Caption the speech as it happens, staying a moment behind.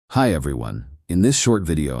Hi everyone. In this short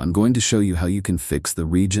video, I'm going to show you how you can fix the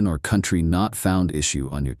region or country not found issue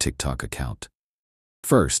on your TikTok account.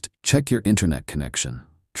 First, check your internet connection.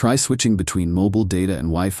 Try switching between mobile data and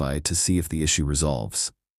Wi-Fi to see if the issue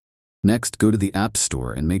resolves. Next, go to the App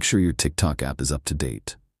Store and make sure your TikTok app is up to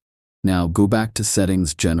date. Now, go back to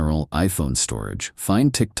Settings, General, iPhone Storage,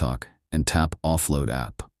 find TikTok, and tap Offload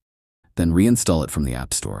App. Then reinstall it from the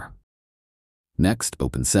App Store. Next,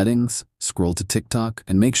 open Settings, scroll to TikTok,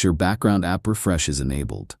 and make sure Background App Refresh is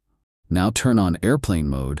enabled. Now turn on Airplane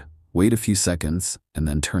Mode, wait a few seconds, and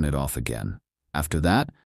then turn it off again. After that,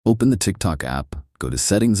 open the TikTok app, go to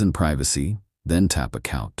Settings and Privacy, then tap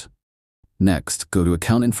Account. Next, go to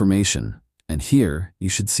Account Information, and here you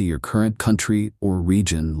should see your current country or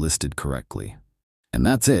region listed correctly. And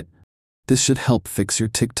that's it. This should help fix your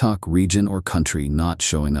TikTok region or country not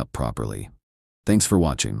showing up properly. Thanks for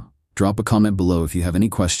watching. Drop a comment below if you have any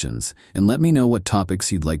questions, and let me know what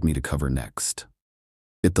topics you'd like me to cover next.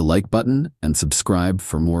 Hit the like button and subscribe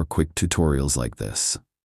for more quick tutorials like this.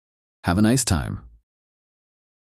 Have a nice time.